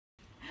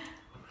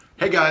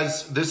Hey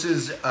guys, this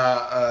is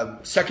a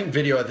second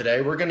video of the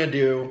day. We're gonna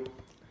do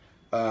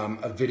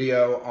a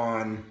video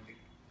on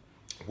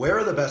where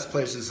are the best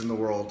places in the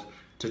world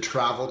to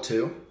travel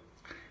to,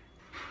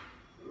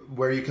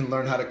 where you can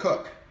learn how to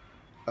cook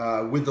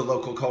with the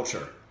local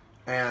culture.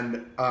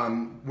 And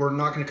we're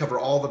not gonna cover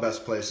all the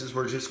best places,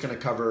 we're just gonna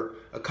cover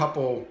a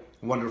couple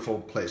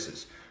wonderful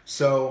places.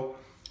 So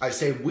I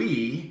say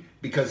we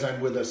because I'm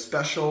with a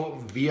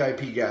special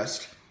VIP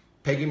guest,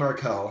 Peggy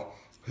Markel,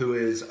 who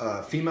is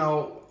a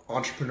female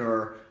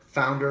entrepreneur,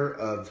 founder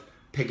of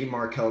Peggy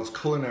Markel's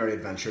Culinary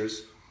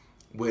Adventures,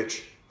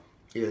 which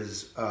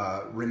is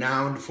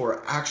renowned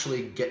for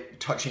actually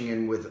touching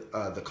in with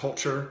the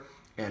culture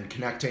and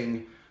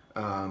connecting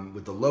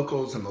with the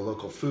locals and the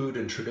local food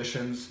and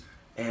traditions.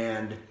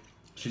 And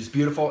she's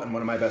beautiful and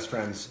one of my best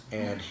friends,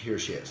 and here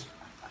she is.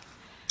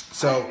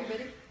 So,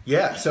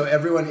 yeah, so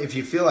everyone, if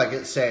you feel like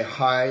it, say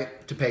hi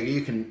to Peggy.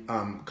 You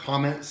can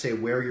comment, say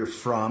where you're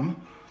from.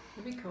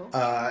 That'd be cool.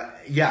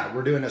 Yeah,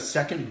 we're doing a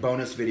second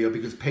bonus video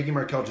because Peggy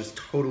Markel just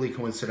totally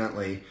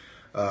coincidentally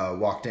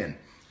walked in.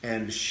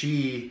 And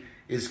she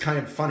is kind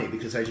of funny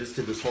because I just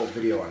did this whole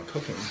video on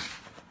cooking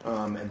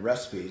and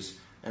recipes,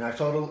 and I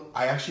felt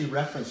I actually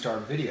referenced our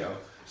video.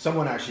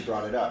 Someone actually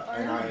brought it up,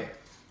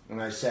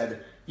 and I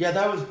said, yeah,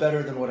 that was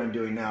better than what I'm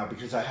doing now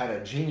because I had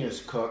a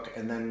genius cook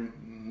and then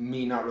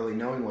me not really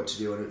knowing what to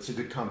do, and it's a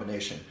good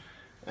combination.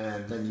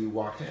 And then you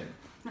walked in.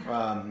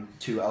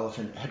 To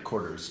Relephant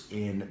headquarters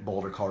in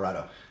Boulder,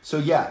 Colorado. So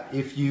yeah,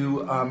 if you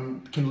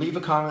can leave a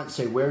comment,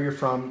 say where you're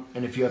from,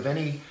 and if you have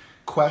any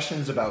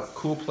questions about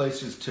cool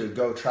places to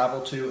go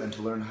travel to and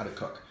to learn how to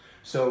cook.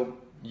 So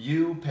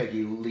you,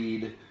 Peggy,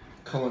 lead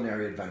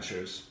Culinary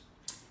Adventures.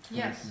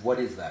 Yes. What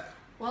is that?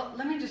 Well,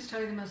 let me just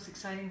tell you the most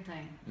exciting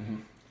thing.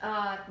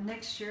 Mm-hmm.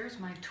 Next year is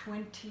my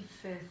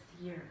 25th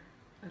year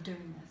of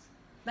doing this.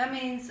 That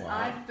means Wow.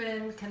 I've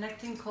been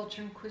connecting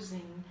culture and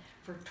cuisine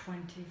for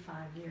 25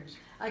 years.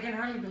 I can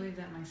hardly believe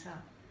that myself.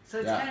 So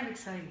it's kind of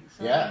exciting.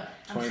 So yeah,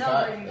 I'm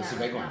 25. That's a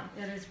big one.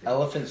 It is big.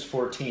 Elephant's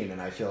 14,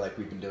 and I feel like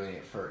we've been doing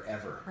it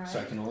forever. Right. So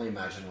I can only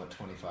imagine what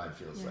 25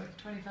 feels like.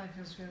 25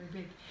 feels really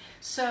big.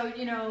 So,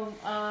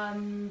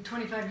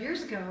 25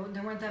 years ago,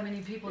 there weren't that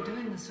many people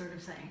doing this sort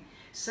of thing.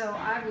 So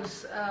I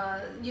was,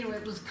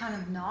 it was kind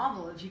of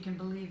novel, if you can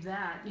believe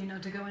that,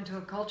 to go into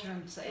a culture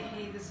and say,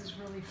 hey, this is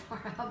really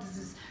far out, this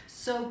is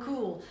so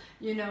cool.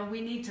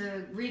 We need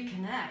to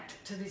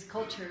reconnect to these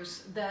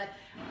cultures that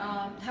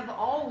have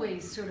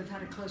always sort of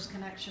had a close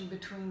connection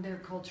between their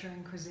culture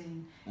and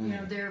cuisine.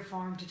 Their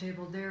farm to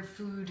table, their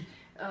food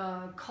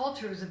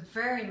culture is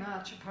very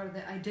much a part of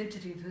the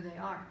identity of who they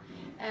are.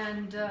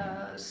 And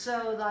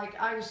so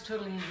I was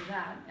totally into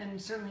that,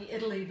 and certainly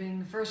Italy being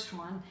the first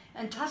one,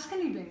 and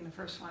Tuscany being the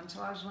first one.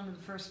 So I was one of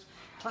the first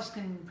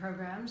Tuscan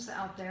programs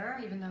out there,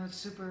 even though it's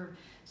super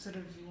sort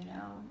of,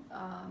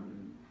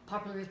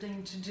 popular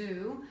thing to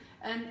do.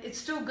 And it's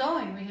still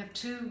going. We have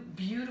 2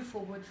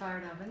 beautiful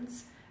wood-fired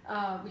ovens.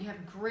 We have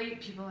great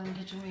people in the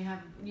kitchen. We have,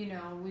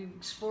 we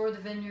explore the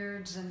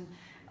vineyards and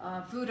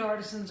food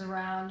artisans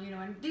around,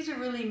 and these are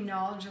really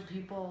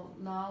knowledgeable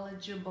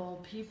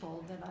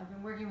people that I've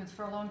been working with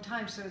for a long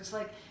time. So it's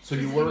like, so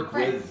you work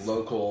with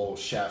local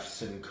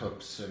chefs and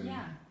cooks and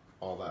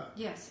all that.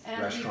 Yes,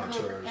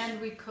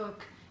 and we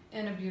cook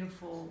in a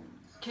beautiful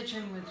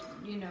kitchen with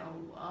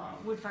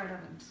wood-fired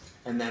ovens.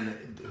 And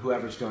then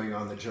whoever's going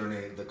on the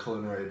journey, the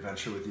culinary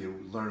adventure with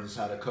you, learns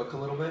how to cook a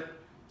little bit.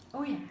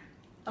 Oh yeah.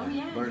 Oh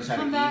yeah. Learns how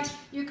to eat.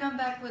 You come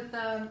back with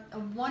a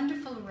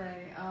wonderful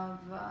array of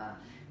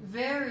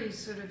very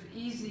sort of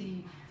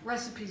easy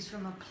recipes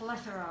from a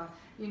plethora,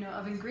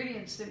 of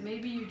ingredients that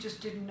maybe you just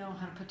didn't know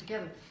how to put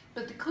together.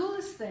 But the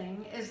coolest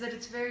thing is that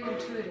it's very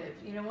intuitive.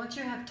 Once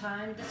you have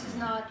time, this is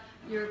not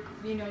your,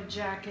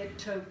 jacket,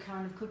 tote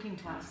kind of cooking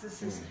class.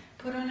 This is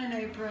put on an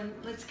apron,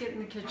 let's get in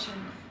the kitchen.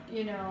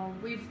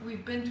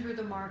 We've been through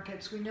the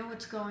markets, we know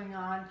what's going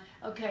on.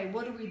 Okay,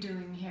 what are we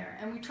doing here?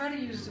 And we try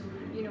to use,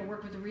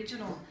 work with the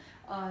regional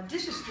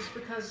dishes just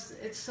because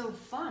it's so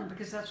fun,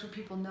 because that's what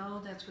people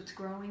know, that's what's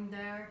growing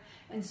there.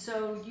 And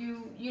so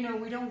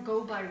we don't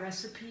go by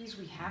recipes,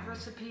 we have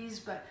recipes,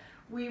 but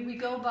we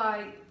go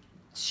by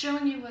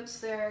showing you what's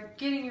there,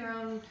 getting your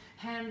own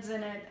hands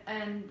in it,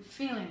 and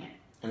feeling it.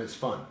 And it's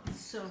fun. It's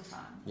so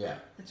fun. Yeah.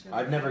 It's really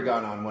I've fun. never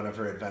gone on one of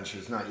her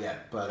adventures, not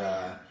yet, but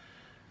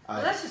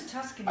well, that's just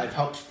Tuscany. I've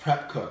helped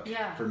prep cook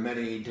for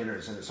many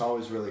dinners, and it's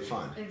always really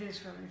fun. It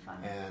is really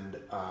fun. And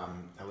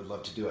I would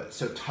love to do it.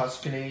 So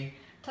Tuscany,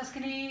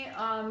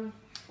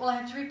 well, I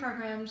have 3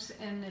 programs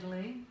in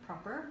Italy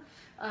proper.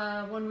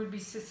 One would be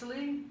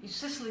Sicily.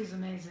 Sicily's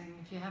amazing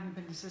if you haven't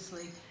been to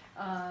Sicily.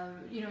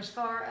 As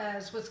far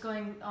as what's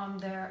going on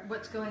there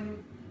with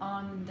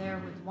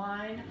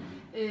wine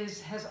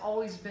has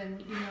always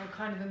been,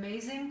 kind of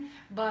amazing.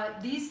 But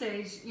these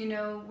days,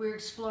 we're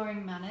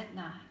exploring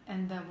Manetna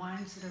and the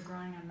wines that are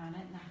growing on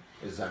Manetna.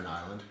 Is that an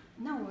island?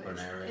 No, or an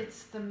area?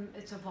 it's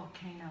a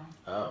volcano.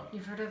 Oh.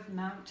 You've heard of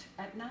Mount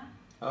Etna?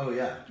 Oh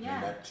yeah.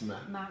 Yeah.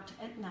 Mount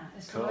Etna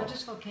is cool. the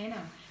largest volcano,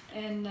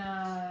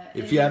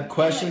 If you have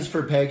questions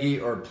for Peggy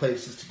or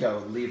places to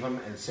go, leave them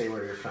and say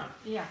where you're from.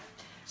 Yeah.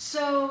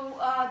 So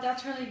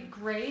that's really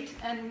great,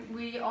 and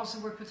we also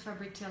work with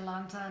Fabrizia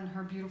Lanta and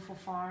her beautiful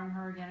farm,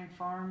 her organic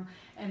farm,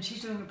 and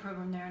she's doing a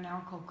program there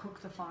now called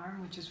Cook the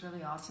Farm, which is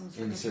really awesome. It's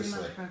like a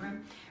 3-month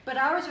program. But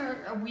ours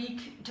are a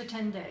week to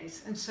 10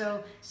 days, and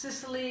so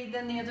Sicily,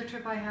 then the other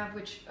trip I have,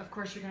 which of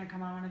course you're going to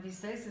come on one of these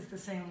days, is the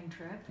sailing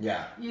trip.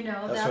 Yeah, you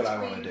know, that's what I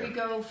want to do. We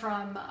go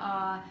from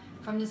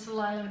this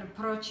little island of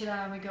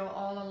Procida, and we go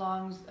all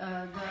along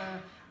the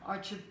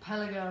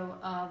archipelago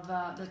of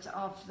that's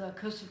off the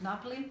coast of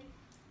Napoli,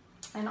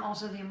 and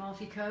also the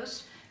Amalfi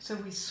Coast. So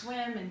we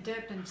swim and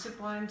dip and sip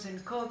wines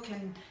and cook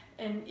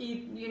and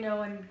eat, you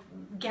know, and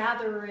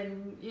gather,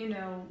 and, you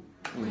know,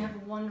 we have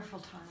a wonderful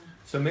time.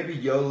 So maybe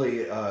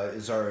Yoli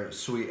is our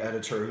sweet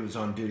editor who's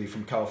on duty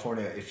from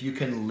California. If you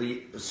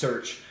can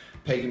search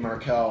Peggy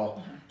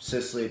Markel,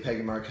 Sicily,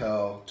 Peggy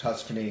Markel,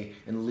 Tuscany,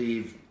 and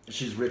leave,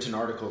 she's written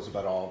articles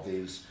about all of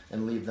these,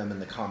 and leave them in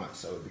the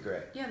comments. That would be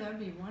great. Yeah, that would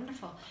be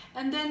wonderful.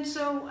 And then,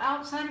 so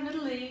outside of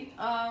Italy,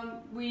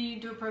 we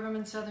do a program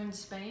in southern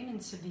Spain, in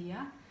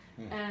Sevilla,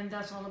 and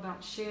that's all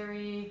about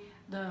sherry,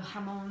 the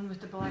jamon with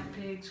the black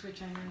pigs,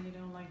 which I know you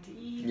don't like to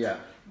eat, yeah,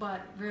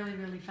 but really,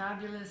 really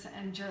fabulous,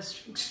 and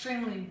just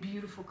extremely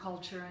beautiful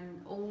culture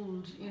and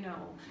old, you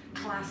know,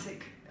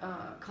 classic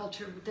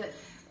culture that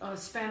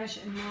Spanish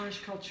and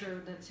Moorish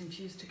culture that's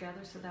infused together,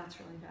 so that's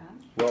really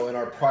bad. Well, in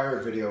our prior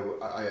video,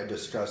 I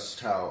discussed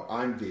how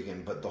I'm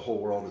vegan, but the whole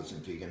world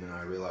isn't vegan, and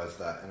I realized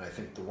that, and I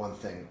think the one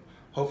thing,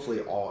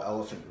 hopefully all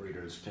elephant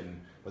readers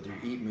can, whether you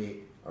eat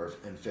meat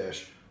and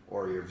fish,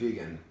 or you're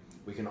vegan,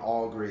 we can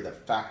all agree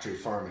that factory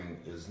farming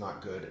is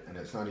not good, and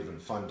it's not even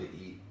fun to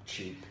eat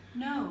cheap,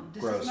 no,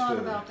 this gross is not food.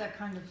 About that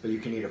kind of. But you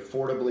can eat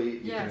affordably,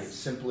 you yes. can eat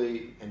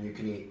simply, and you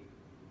can eat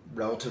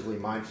relatively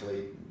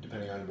mindfully,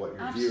 depending on what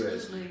your Absolutely. view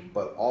is.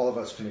 But all of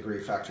us can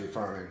agree factory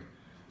farming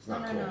is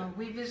not cool. No.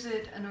 We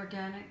visit an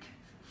organic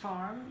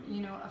farm,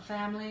 you know, a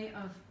family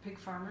of pig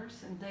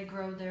farmers, and they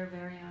grow their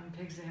very own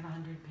pigs. They have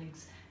 100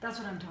 pigs. That's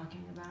what I'm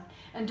talking about.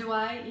 And do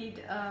I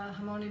eat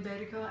jamon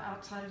iberico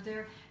outside of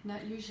there?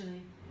 Not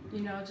usually.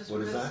 You know, just what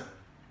because is that?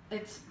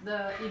 It's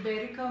the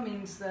iberico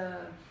means the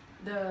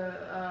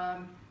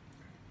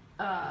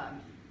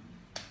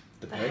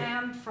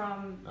ham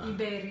from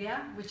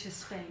Iberia, which is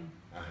Spain.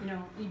 You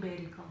know,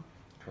 iberico.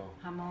 Cool.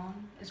 Jamon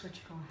is what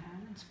you call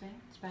ham in Spain.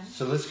 Spanish.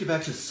 So let's get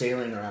back to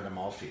sailing around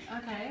Amalfi.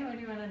 Okay, what do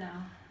you want to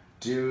know?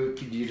 Do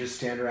you just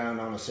stand around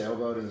on a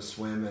sailboat and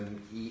swim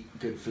and eat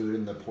good food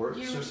in the ports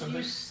or something?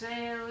 You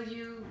sail.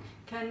 You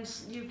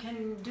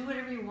can do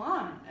whatever you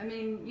want. I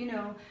mean, you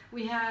know,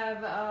 we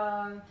have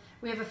a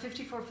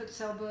 54-foot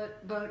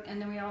sailboat,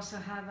 and then we also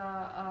have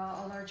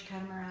a large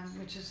catamaran,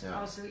 which is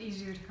also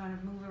easier to kind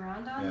of move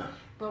around on. Yeah.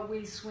 But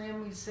we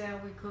swim, we sail,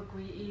 we cook,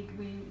 we eat,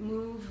 we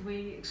move,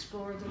 we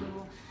explore the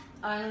little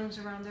islands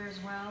around there as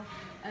well,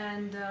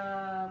 and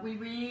we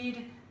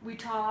read. We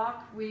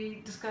talk,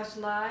 we discuss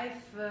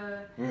life,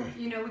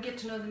 you know, we get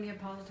to know the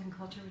Neapolitan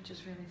culture, which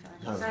is really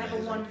fabulous. I have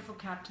a wonderful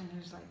captain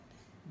who's like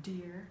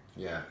dear.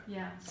 Yeah.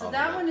 Yeah. So all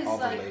that one is all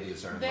like the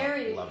ladies are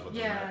very, in love with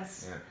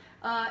yes. them,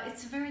 right? Yeah.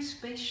 It's a very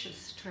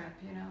spacious trip,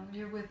 you know,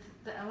 you're with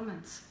the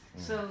elements.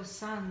 So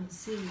sun,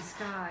 sea,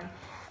 sky,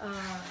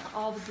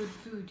 all the good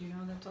food, you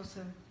know, that's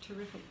also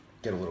terrific.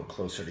 Get a little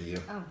closer to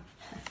you. Oh.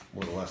 A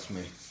little less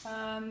me.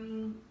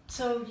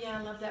 So yeah,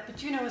 I love that.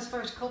 But you know, as far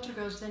as culture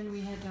goes, then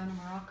we head down to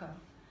Morocco.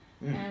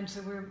 And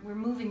so we're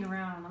moving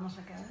around, almost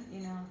like a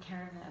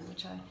caravan,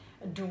 which I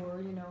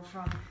adore. You know,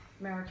 from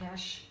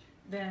Marrakesh,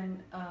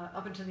 then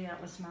up into the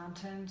Atlas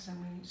Mountains, and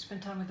we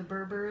spend time with the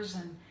Berbers,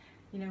 and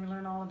you know, we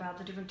learn all about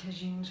the different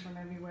tagines from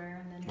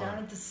everywhere, and then down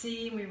at the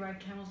sea, we ride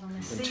camels on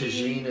the sea. The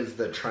tagine is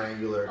the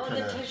triangular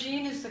kind of. The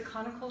tagine is the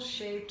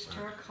conical-shaped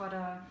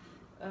terracotta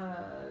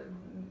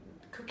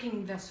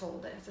cooking vessel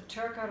that has a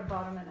terracotta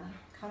bottom and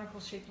a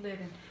conical-shaped lid,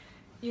 and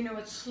you know,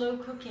 it's slow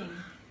cooking.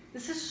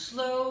 This is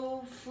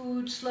slow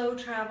food, slow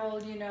travel,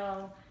 you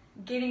know,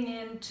 getting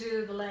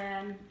into the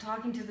land,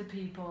 talking to the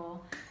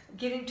people,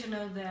 getting to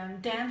know them,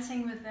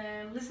 dancing with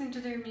them, listening to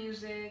their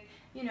music.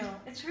 You know,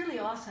 it's really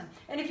awesome.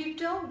 And if you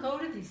don't go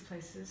to these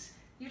places,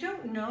 you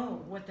don't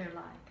know what they're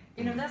like.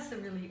 You know, that's the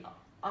really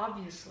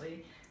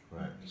obviously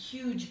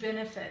huge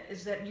benefit,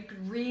 is that you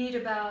could read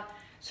about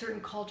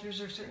certain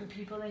cultures or certain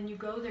people, and you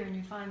go there and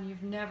you find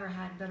you've never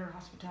had better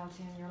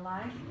hospitality in your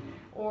life,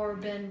 or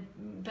been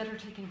better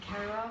taken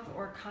care of,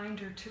 or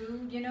kinder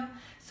to, you know.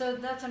 So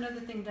that's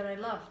another thing that I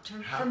love.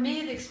 For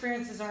me, the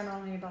experiences aren't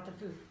only about the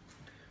food.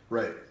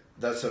 Right.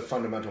 That's a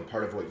fundamental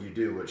part of what you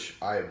do, which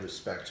I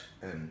respect,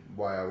 and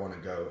why I want to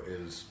go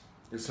is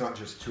it's not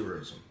just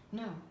tourism.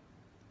 No.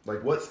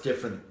 Like, what's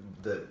different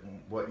that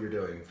what you're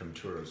doing from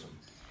tourism?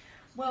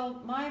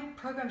 Well, my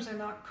programs are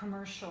not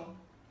commercial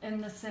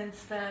in the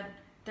sense that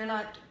they're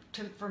not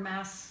for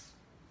mass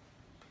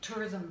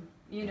tourism.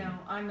 You know,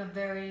 I'm a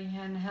very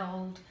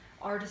handheld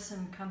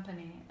artisan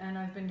company, and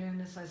I've been doing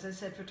this, as I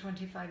said, for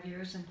 25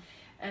 years,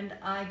 and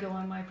I go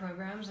on my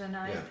programs, and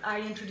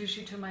I introduce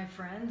you to my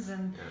friends,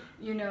 and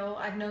you know,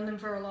 I've known them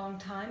for a long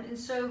time, and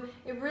so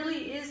it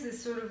really is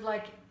this sort of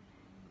like,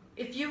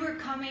 if you were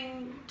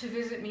coming to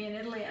visit me in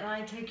Italy and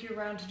I take you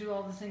around to do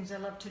all the things I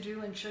love to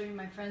do and show you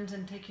my friends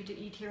and take you to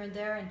eat here and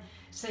there and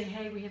say,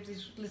 hey, we have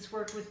these, let's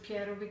work with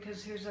Piero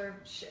because here's our,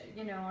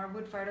 you know, our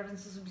wood-fired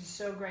ovens, this would be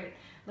so great.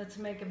 Let's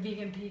make a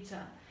vegan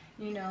pizza,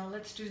 you know,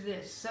 let's do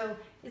this. So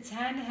it's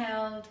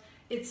handheld,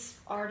 it's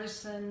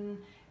artisan,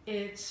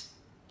 it's,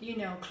 you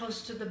know,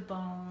 close to the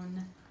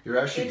bone. You're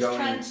actually it's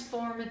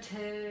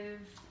transformative.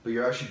 But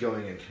you're actually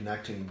going and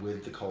connecting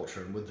with the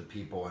culture and with the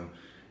people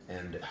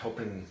and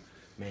helping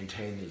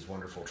maintain these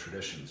wonderful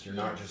traditions. You're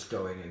not just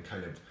going and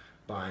kind of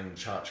buying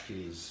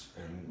tchotchkes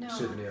and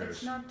souvenirs.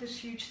 It's not this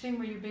huge thing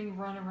where you're being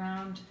run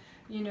around,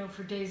 you know,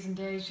 for days and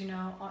days, you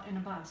know, in a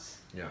bus.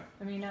 Yeah.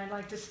 I mean, I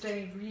like to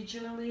stay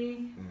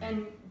regionally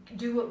and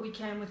do what we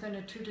can within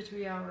a 2 to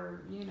 3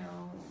 hour, you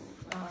know,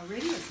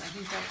 radius. I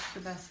think that's the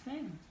best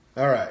thing.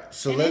 All right,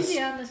 so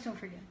India, let's don't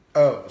forget.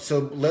 Oh,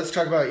 so let's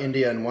talk about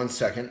India in 1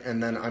 second,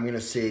 and then I'm going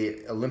to see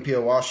Olympia,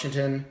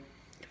 Washington,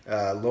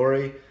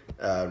 Lori,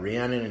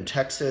 Rhiannon in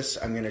Texas.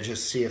 I'm going to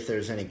just see if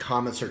there's any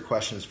comments or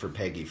questions for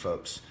Peggy,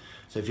 folks.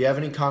 So if you have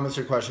any comments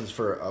or questions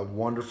for a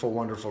wonderful,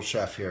 wonderful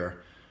chef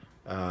here,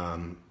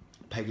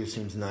 Peggy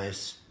seems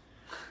nice.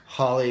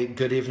 Holly,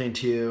 good evening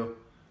to you.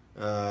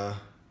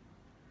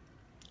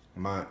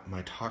 My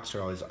talks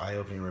are always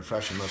eye-opening and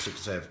refreshing, mostly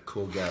because I have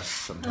cool guests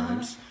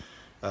sometimes.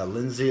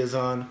 Lindsay is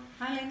on.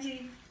 Hi,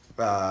 Lindsay.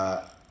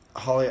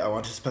 Holly, I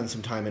want to spend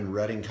some time in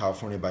Redding,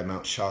 California by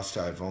Mount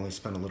Shasta. I've only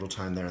spent a little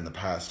time there in the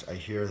past. I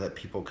hear that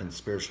people can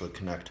spiritually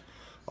connect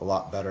a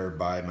lot better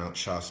by Mount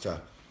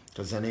Shasta.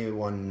 Does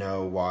anyone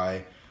know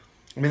why?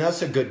 I mean,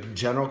 that's a good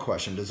general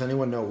question. Does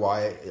anyone know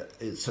why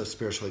it's so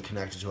spiritually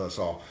connected to us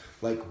all?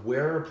 Like,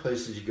 where are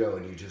places you go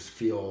and you just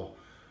feel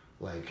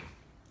like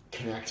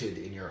connected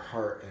in your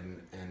heart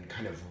and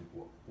kind of,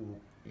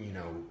 you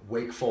know,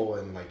 wakeful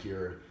and like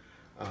you're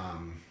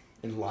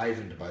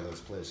enlivened by those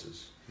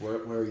places? Where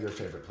are your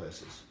favorite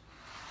places?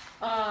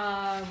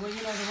 Well,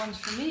 you know, the ones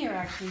for me are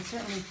actually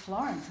certainly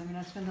Florence. I mean,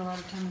 I spend a lot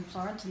of time in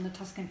Florence in the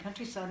Tuscan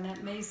countryside, and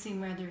that may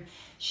seem rather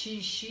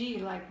she,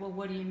 like, well,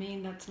 what do you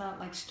mean? That's not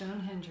like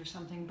Stonehenge or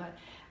something, but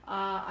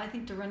I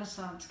think the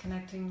Renaissance,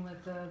 connecting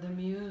with the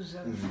muse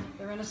of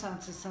the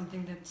Renaissance, is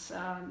something that's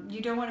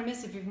you don't want to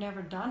miss if you've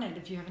never done it,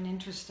 if you have an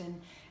interest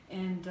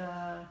in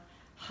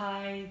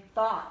high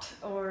thought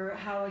or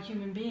how a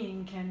human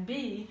being can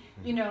be.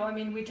 You know, I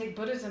mean, we take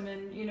Buddhism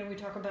and, you know, we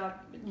talk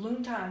about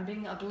Lungtan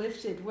being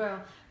uplifted.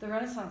 Well, the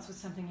Renaissance was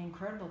something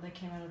incredible. They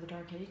came out of the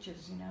Dark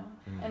Ages, you know,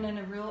 and in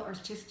a real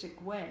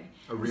artistic way.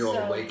 A real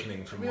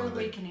awakening from one of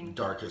the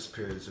darkest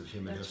periods of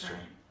human history.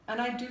 Right. And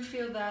I do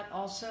feel that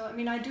also. I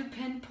mean, I do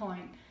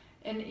pinpoint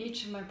in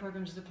each of my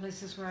programs the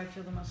places where I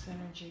feel the most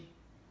energy.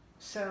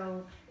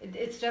 So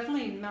it's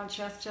definitely, Mount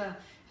Shasta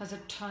has a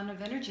ton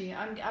of energy.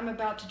 I'm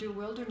about to do a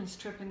wilderness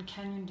trip in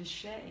Canyon de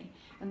Chelly,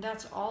 and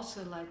that's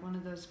also like one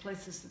of those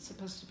places that's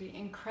supposed to be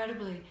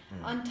incredibly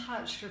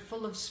untouched or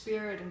full of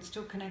spirit and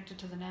still connected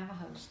to the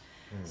Navajos.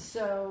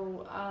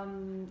 So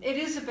it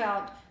is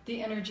about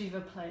the energy of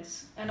a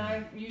place, and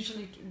I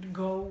usually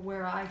go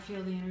where I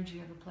feel the energy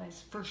of a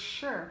place, for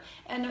sure.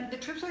 And the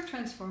trips are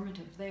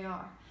transformative, they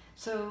are.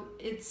 So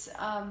it's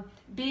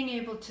being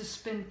able to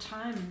spend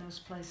time in those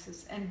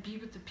places and be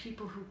with the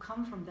people who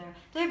come from there.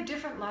 They have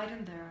different light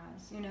in their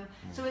eyes, you know.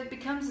 So it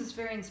becomes this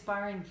very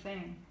inspiring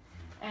thing.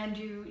 And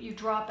you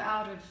drop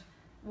out of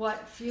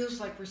what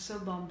feels like we're so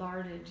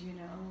bombarded, you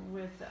know,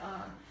 with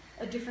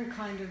a different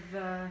kind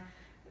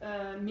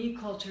of me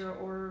culture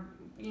or,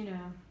 you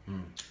know,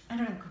 I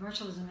don't know,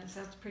 commercialism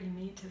sounds pretty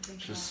neat to think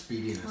just about.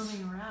 Speediness.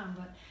 Moving around,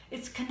 but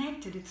it's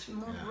connected, it's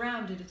more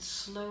grounded, it's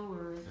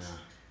slower, it's...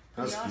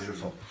 That's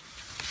beautiful.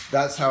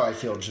 That's how I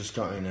feel just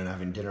going and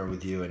having dinner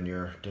with you and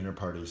your dinner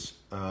parties.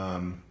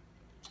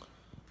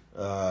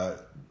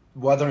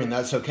 Weathering,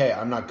 that's okay.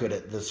 I'm not good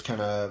at this kind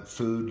of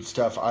food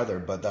stuff either,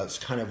 but that's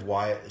kind of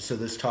why. So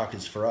this talk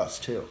is for us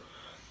too.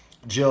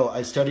 Jill,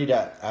 I studied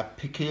at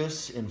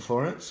Apicius in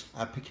Florence.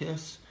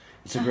 Apicius.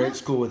 It's a great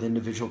school with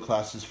individual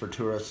classes for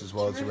tourists as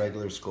well as a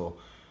regular school.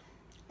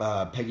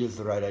 Peggy has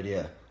the right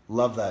idea.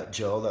 Love that,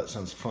 Jill. That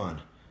sounds fun.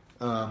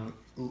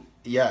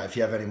 Yeah, if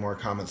you have any more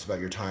comments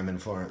about your time in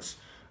Florence.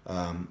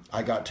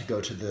 I got to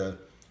go to the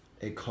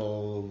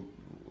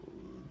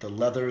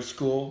leather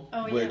school,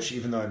 which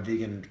even though I'm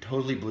vegan,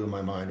 totally blew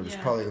my mind. It was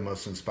probably the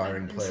most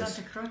inspiring place. In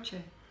Santa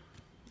Croce.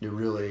 It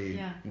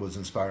really was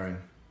inspiring.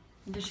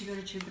 Did you go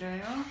to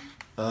Cibreo?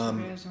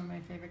 Cibreo is one of my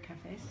favorite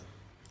cafes.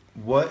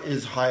 What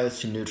is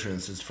highest in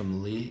nutrients? Is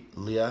from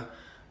Leah.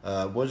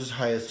 What is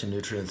highest in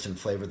nutrients and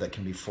flavor that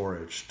can be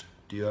foraged?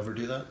 Do you ever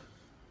do that?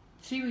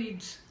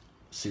 Seaweeds.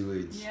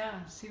 Seaweeds.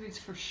 Yeah, seaweeds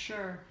for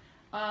sure.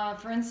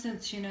 For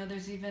instance, you know,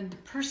 there's even the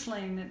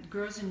purslane that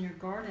grows in your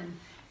garden.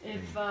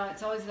 If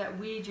it's always that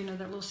weed, you know,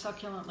 that little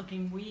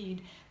succulent-looking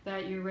weed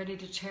that you're ready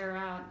to tear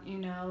out, you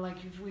know, like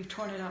we've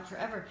torn it out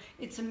forever.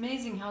 It's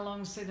amazing how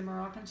long, say, the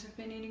Moroccans have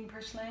been eating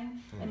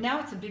purslane, and now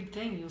it's a big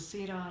thing. You'll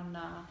see it on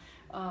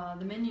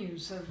the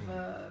menus of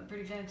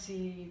pretty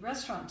fancy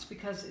restaurants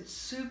because it's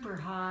super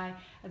high,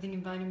 I think,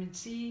 in vitamin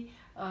C,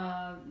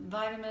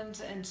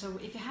 vitamins, and so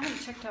if you haven't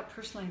checked out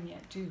purslane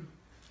yet, do.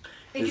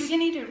 If you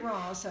can eat it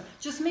raw, so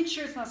just make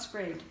sure it's not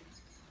sprayed.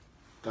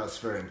 That's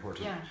very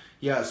important. Yeah.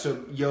 Yeah. So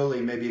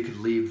Yoli, maybe you could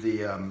leave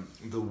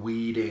the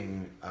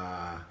weeding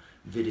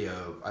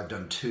video. I've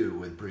done 2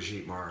 with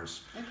Brigitte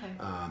Mars. Okay.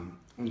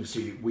 You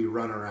see, we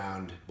run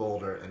around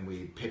Boulder and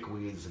we pick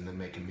weeds and then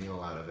make a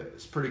meal out of it.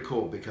 It's pretty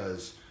cool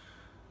because,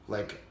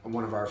 like,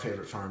 one of our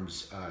favorite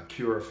farms,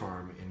 Cure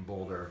Farm in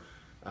Boulder,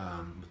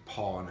 with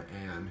Paul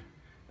and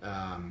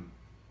Ann.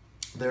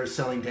 They're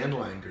selling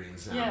dandelion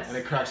greens now, yes. and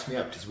it cracks me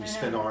up because we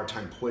spend all our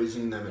time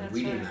poisoning them and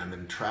weeding them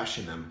and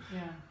trashing them.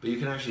 Yeah. But you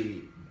can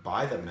actually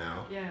buy them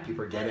now. Yeah.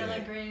 People are getting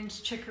dandelion it.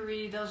 greens,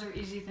 chicory, those are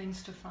easy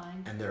things to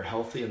find. And they're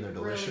healthy and they're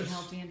delicious. Really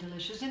healthy and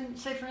delicious. And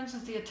say, for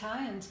instance, the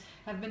Italians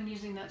have been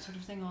using that sort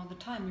of thing all the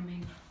time. I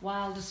mean,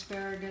 wild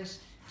asparagus,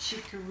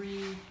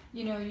 chicory.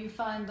 You know, you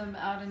find them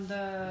out in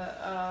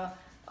the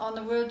on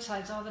the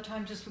roadsides all the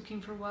time, just looking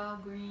for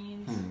wild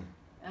greens.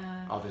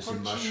 Obviously,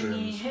 porcini.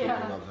 mushrooms. People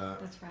love that.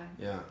 That's right.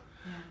 Yeah.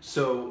 Yeah.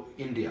 So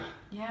India.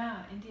 Yeah,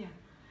 India.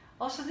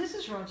 Also, this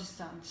is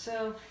Rajasthan.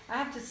 So I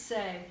have to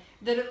say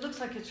that it looks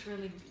like it's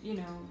really, you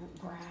know,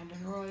 grand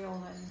and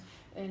royal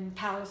and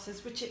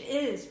palaces, which it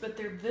is, but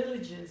they're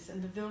villages,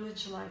 and the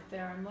village life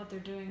there and what they're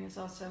doing is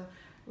also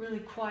really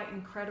quite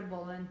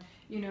incredible. And,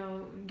 you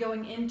know,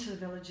 going into the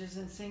villages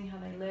and seeing how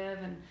they live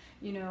and,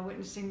 you know,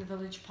 witnessing the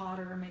village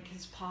potter make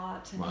his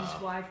pots and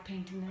his wife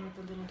painting them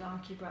with a little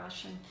donkey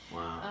brush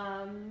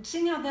and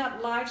seeing how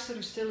that life sort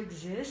of still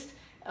exists.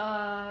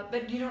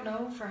 But you don't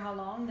know for how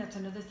long. That's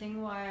another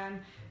thing why I'm,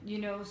 you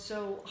know,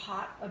 so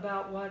hot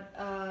about what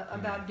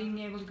about being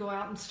able to go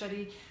out and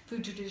study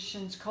food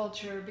traditions,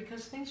 culture,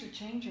 because things are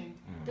changing.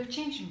 They're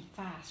changing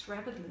fast,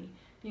 rapidly.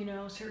 You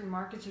know, certain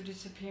markets are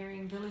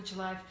disappearing. Village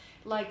life,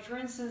 like for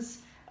instance,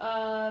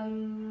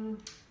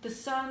 the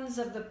sons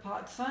of the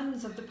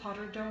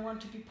potter don't want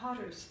to be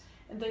potters,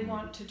 and they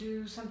want to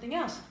do something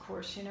else. Of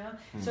course, you know.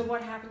 So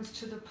what happens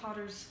to the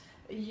potters?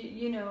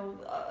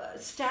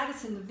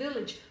 Status in the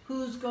village,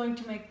 who's going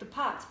to make the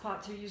pots?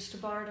 Pots are used to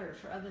barter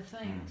for other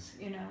things,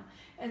 you know.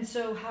 And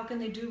so how can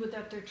they do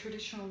without their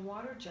traditional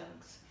water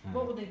jugs?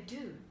 What will they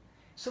do?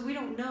 So we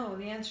don't know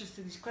the answers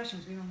to these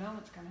questions. We don't know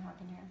what's going to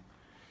happen here.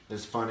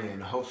 It's funny,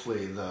 and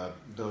hopefully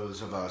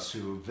those of us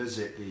who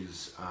visit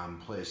these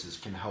places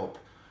can help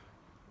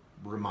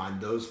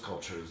remind those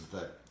cultures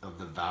that of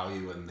the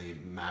value and the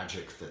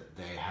magic that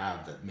they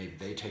have that maybe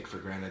they take for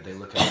granted. They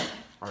look at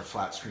our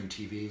flat screen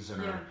TVs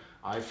and our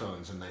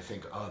iPhones and they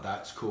think, oh,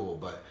 that's cool.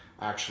 But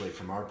actually,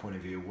 from our point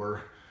of view,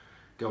 we're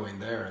going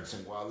there and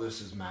saying, wow,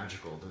 this is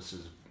magical.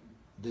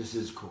 This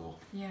is cool.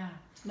 Yeah.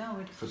 No,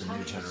 for the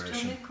new generation.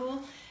 It's totally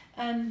cool.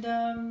 And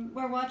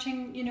we're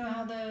watching, you know,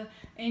 how the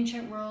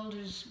ancient world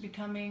is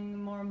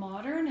becoming more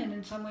modern, and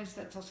in some ways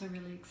that's also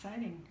really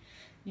exciting,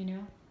 you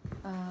know,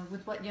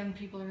 with what young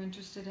people are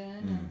interested in.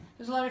 And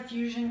there's a lot of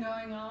fusion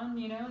going on,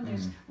 you know, and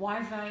there's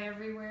Wi-Fi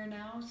everywhere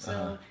now.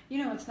 So,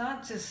 you know, it's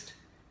not just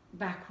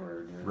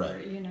backward,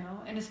 or, you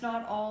know, and it's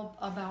not all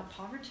about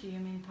poverty. I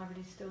mean,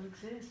 poverty still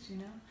exists, you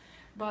know.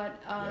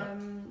 But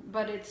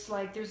it's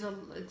like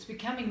it's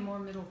becoming more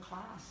middle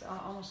class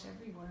almost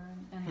everywhere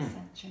in a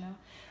sense, you know.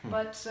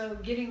 But so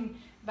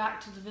getting back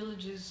to the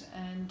villages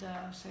and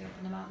say up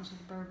in the mountains with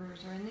the Berbers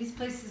or in these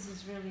places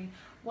is really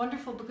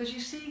wonderful, because you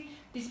see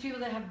these people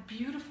that have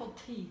beautiful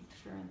teeth,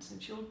 for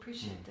instance. You'll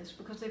appreciate this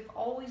because they've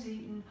always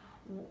eaten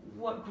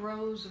what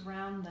grows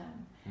around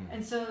them,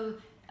 and so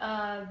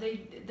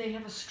they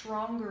have a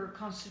stronger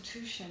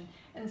constitution,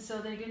 and so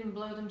they didn't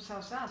blow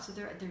themselves out. So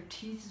their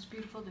teeth is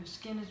beautiful, their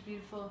skin is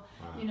beautiful.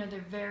 You know,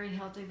 they're very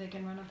healthy. They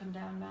can run up and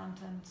down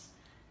mountains.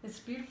 It's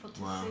beautiful to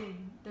see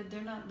that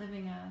they're not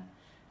living a,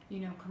 you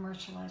know,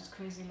 commercialized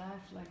crazy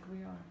life like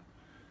we are.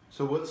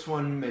 So what's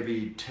one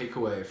maybe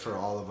takeaway for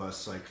all of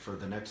us, like for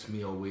the next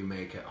meal we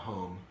make at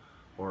home,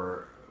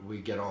 or we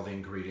get all the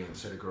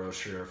ingredients at a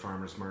grocery or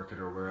farmer's market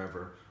or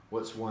wherever?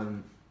 What's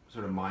one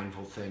sort of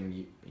mindful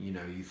thing you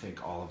know you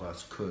think all of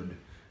us could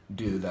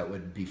do that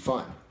would be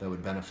fun, that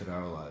would benefit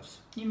our lives?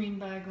 You mean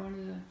by going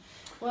to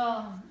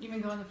you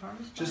mean going to the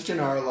farmer's market? Just in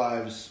our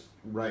lives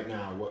right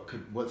now,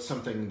 what's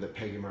something that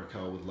Peggy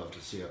Markel would love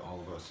to see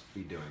all of us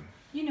be doing?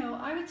 You know,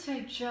 I would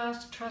say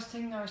just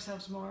trusting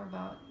ourselves more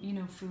about, you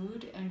know,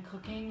 food and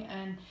cooking,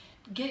 and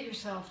get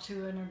yourself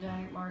to an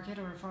organic market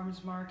or a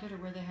farmer's market or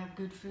where they have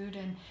good food,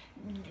 and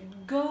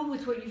go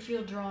with what you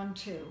feel drawn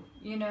to,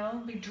 you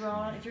know,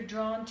 if you're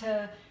drawn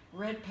to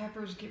red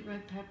peppers, get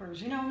red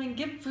peppers, you know, I mean,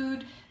 get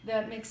food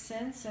that makes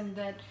sense and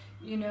that,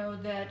 you know,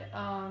 that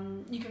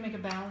you can make a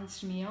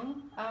balanced meal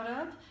out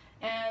of,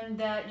 and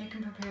that you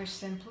can prepare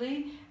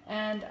simply.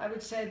 And I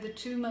would say the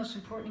two most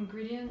important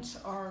ingredients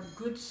are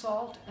good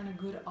salt and a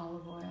good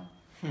olive oil.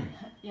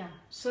 Yeah.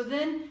 So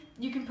then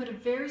you can put a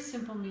very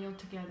simple meal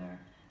together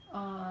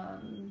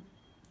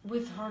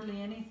with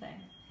hardly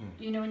anything.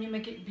 You know, and you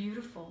make it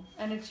beautiful,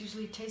 and it's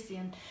usually tasty.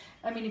 And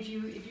I mean, if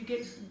you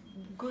get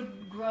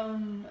good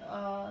grown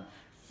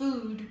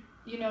food,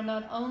 you know,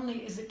 not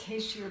only is it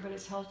tastier, but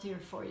it's healthier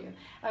for you.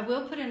 I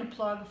will put in a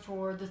plug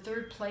for The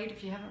Third Plate.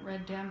 If you haven't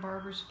read Dan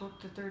Barber's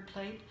book, The Third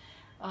Plate,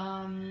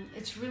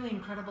 it's really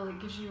incredible. It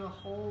gives you a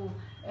whole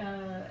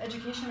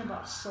education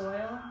about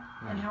soil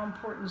and how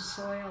important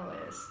soil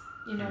is.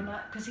 You know,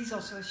 not because he's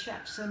also a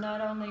chef, so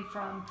not only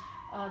from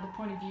the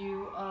point of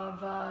view of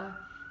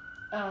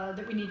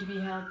that we need to be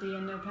healthy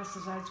and no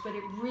pesticides, but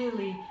it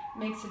really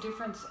makes a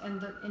difference in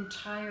the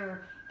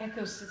entire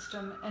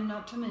ecosystem, and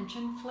not to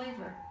mention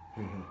flavor.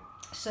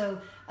 So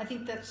I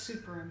think that's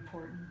super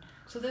important.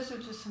 So those are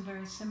just some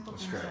very simple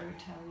things I would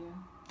tell you.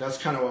 That's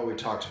kind of what we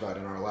talked about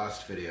in our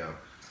last video.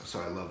 So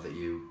I love that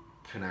you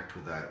connect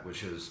with that,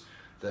 which is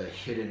the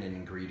hidden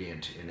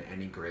ingredient in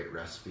any great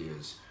recipe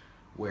is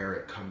where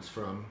it comes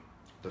from,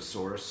 the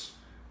source,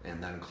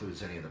 and that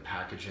includes any of the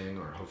packaging,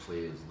 or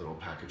hopefully as little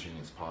packaging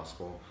as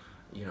possible.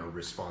 You know,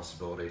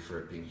 responsibility for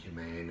it being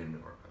humane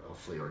and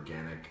hopefully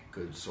organic,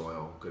 good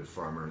soil, good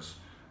farmers,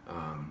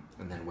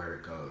 and then where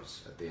it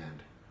goes at the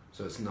end.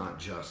 So it's not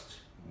just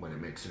when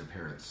it makes an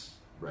appearance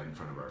right in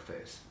front of our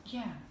face.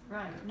 Yeah,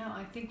 right. No,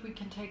 I think we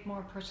can take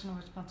more personal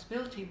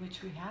responsibility,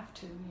 which we have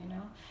to, you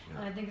know. Yeah.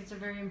 And I think it's a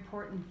very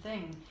important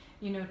thing,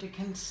 you know, to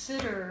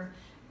consider,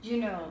 you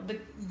know,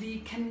 the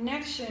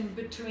connection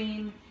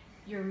between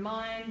your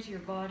mind, your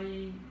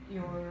body,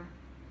 your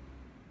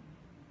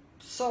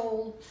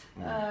soul,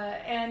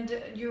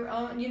 and your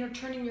own, you know,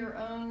 turning your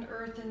own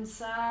earth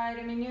inside.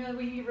 I mean, you know,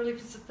 we get really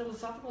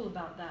philosophical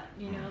about that,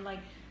 you know, like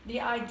the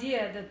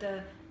idea that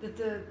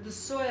the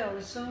soil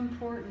is so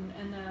important,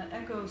 and the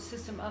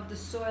ecosystem of the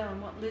soil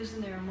and what lives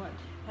in there and what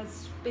has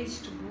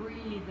space to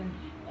breathe,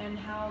 and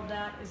how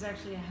that is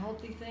actually a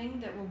healthy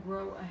thing that will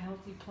grow a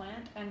healthy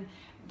plant and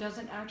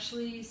doesn't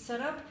actually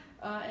set up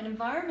an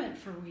environment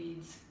for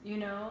weeds. You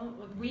know,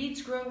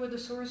 weeds grow where the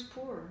soil is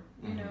poor,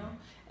 you know,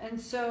 and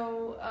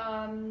so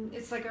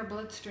it's like our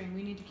bloodstream.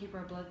 We need to keep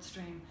our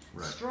bloodstream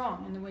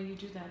strong, and the way you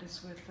do that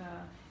is with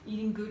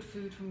eating good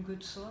food from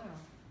good soil.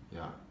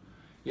 Yeah.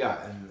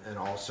 Yeah, and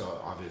also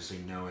obviously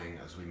knowing,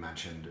 as we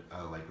mentioned,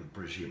 like with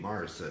Brigitte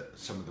Mars, that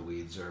some of the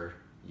weeds are,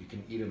 you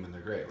can eat them and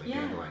they're great, like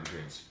dandelion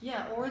greens.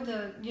 Yeah, or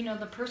the, you know,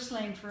 the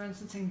purslane, for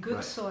instance, in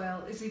good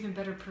soil is even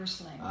better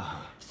purslane.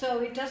 So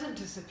it doesn't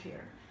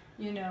disappear,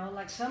 you know,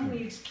 like some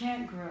weeds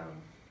can't grow,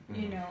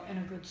 you know, in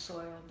a good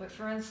soil, but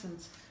for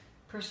instance,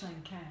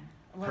 purslane can.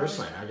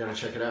 Purslane, I gotta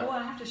check it out. Oh,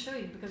 I have to show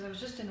you, because I was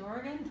just in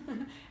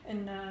Oregon,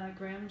 in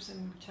Graham's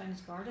and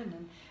China's garden,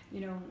 and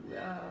you know,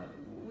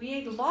 we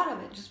ate a lot of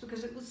it just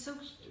because it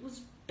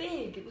was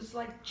big. It was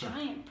like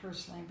giant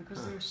purslane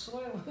because their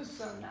soil was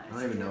so nice. I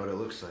don't even know what it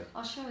looks like.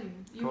 I'll show you.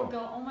 You would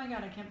go, oh my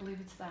God, I can't believe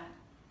it's that.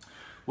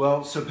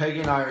 Well, so Peggy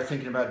and I are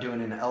thinking about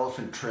doing an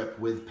elephant trip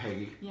with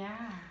Peggy.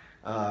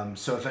 Yeah.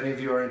 So if any of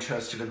you are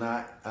interested in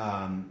that,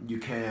 you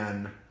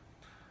can.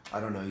 I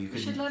don't know. You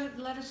should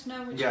let us know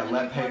which one. Yeah,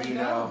 let Peggy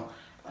know.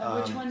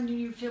 Which one do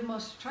you feel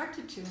most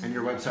attracted to? And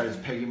your website is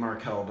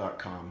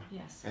peggymarkel.com.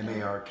 Yes.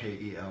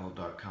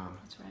 MARKEL.com.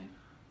 That's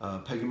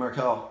right. Peggy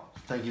Markel,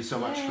 thank you so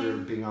much for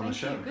being on the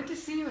show. Good to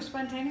see you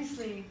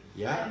spontaneously.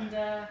 Yeah. And,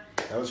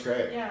 that was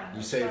great. Yeah.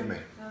 You saved me.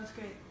 That was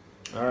great.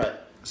 All right.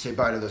 Say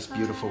bye to this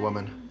beautiful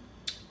woman.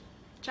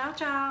 Ciao,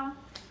 ciao.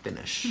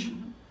 Finish.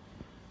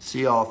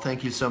 See y'all.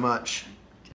 Thank you so much.